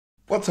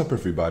What's up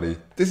everybody,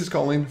 this is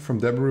Colin from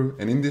Deborah,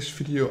 and in this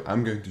video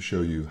I'm going to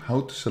show you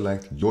how to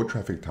select your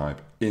traffic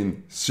type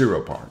in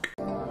Zeropark.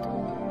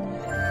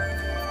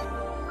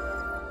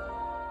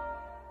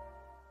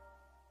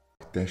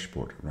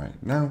 Dashboard right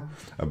now,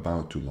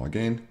 about to log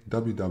in,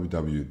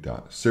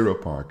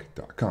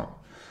 www.zeropark.com.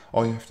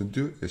 All you have to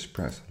do is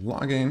press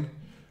login,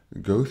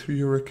 go through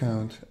your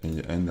account, and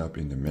you end up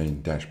in the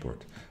main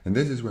dashboard. And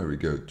this is where we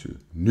go to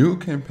new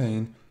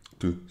campaign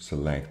to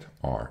select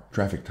our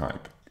traffic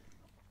type.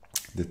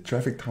 The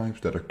traffic types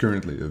that are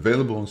currently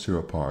available on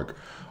Zeropark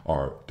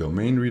are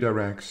domain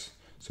redirects,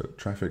 so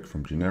traffic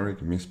from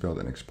generic, misspelled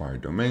and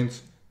expired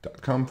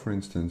domains.com, for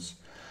instance.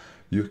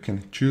 You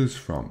can choose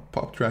from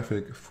pop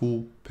traffic,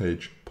 full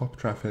page pop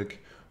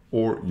traffic,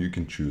 or you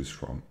can choose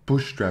from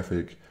push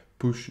traffic,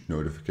 push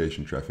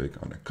notification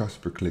traffic on a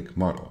cost per click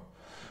model.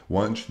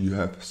 Once you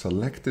have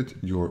selected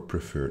your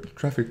preferred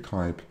traffic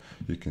type,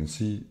 you can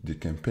see the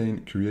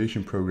campaign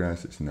creation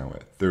progress is now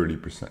at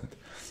 30%.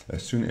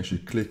 As soon as you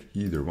click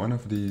either one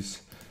of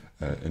these,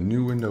 a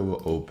new window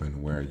will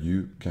open where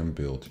you can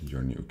build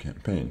your new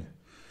campaign.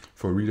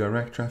 For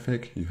redirect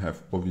traffic, you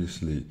have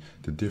obviously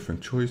the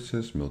different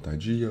choices: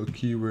 multi-geo,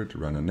 keyword,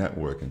 run a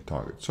network, and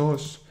target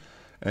source.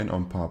 And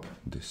on pop,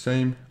 the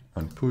same.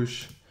 On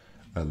push,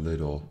 a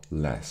little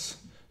less.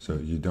 So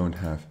you don't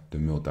have the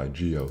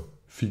multi-geo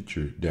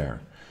feature there.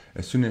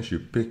 As soon as you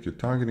pick your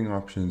targeting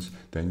options,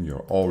 then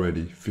you're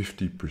already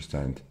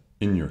 50%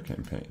 in your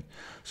campaign.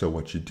 So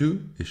what you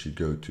do is you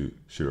go to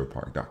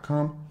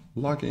zeropark.com,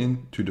 log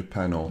in to the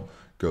panel,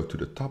 go to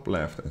the top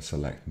left and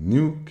select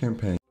new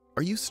campaign.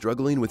 Are you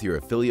struggling with your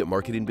affiliate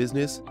marketing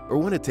business or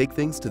want to take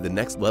things to the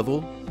next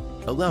level?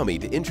 Allow me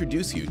to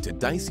introduce you to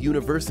Dice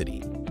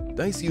University.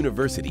 Dice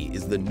University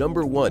is the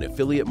 #1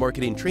 affiliate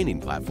marketing training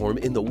platform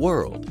in the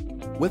world.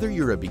 Whether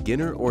you're a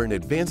beginner or an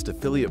advanced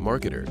affiliate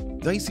marketer,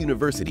 Dice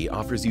University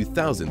offers you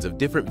thousands of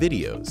different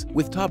videos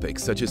with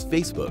topics such as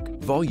Facebook,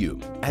 volume,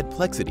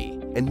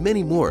 adplexity, and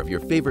many more of your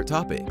favorite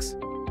topics.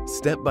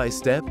 Step by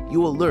step,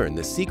 you will learn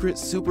the secret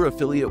super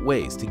affiliate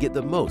ways to get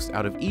the most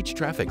out of each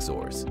traffic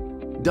source.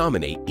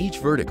 Dominate each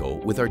vertical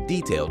with our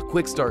detailed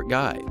quick start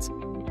guides.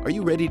 Are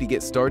you ready to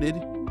get started?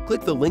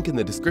 Click the link in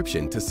the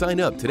description to sign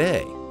up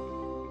today.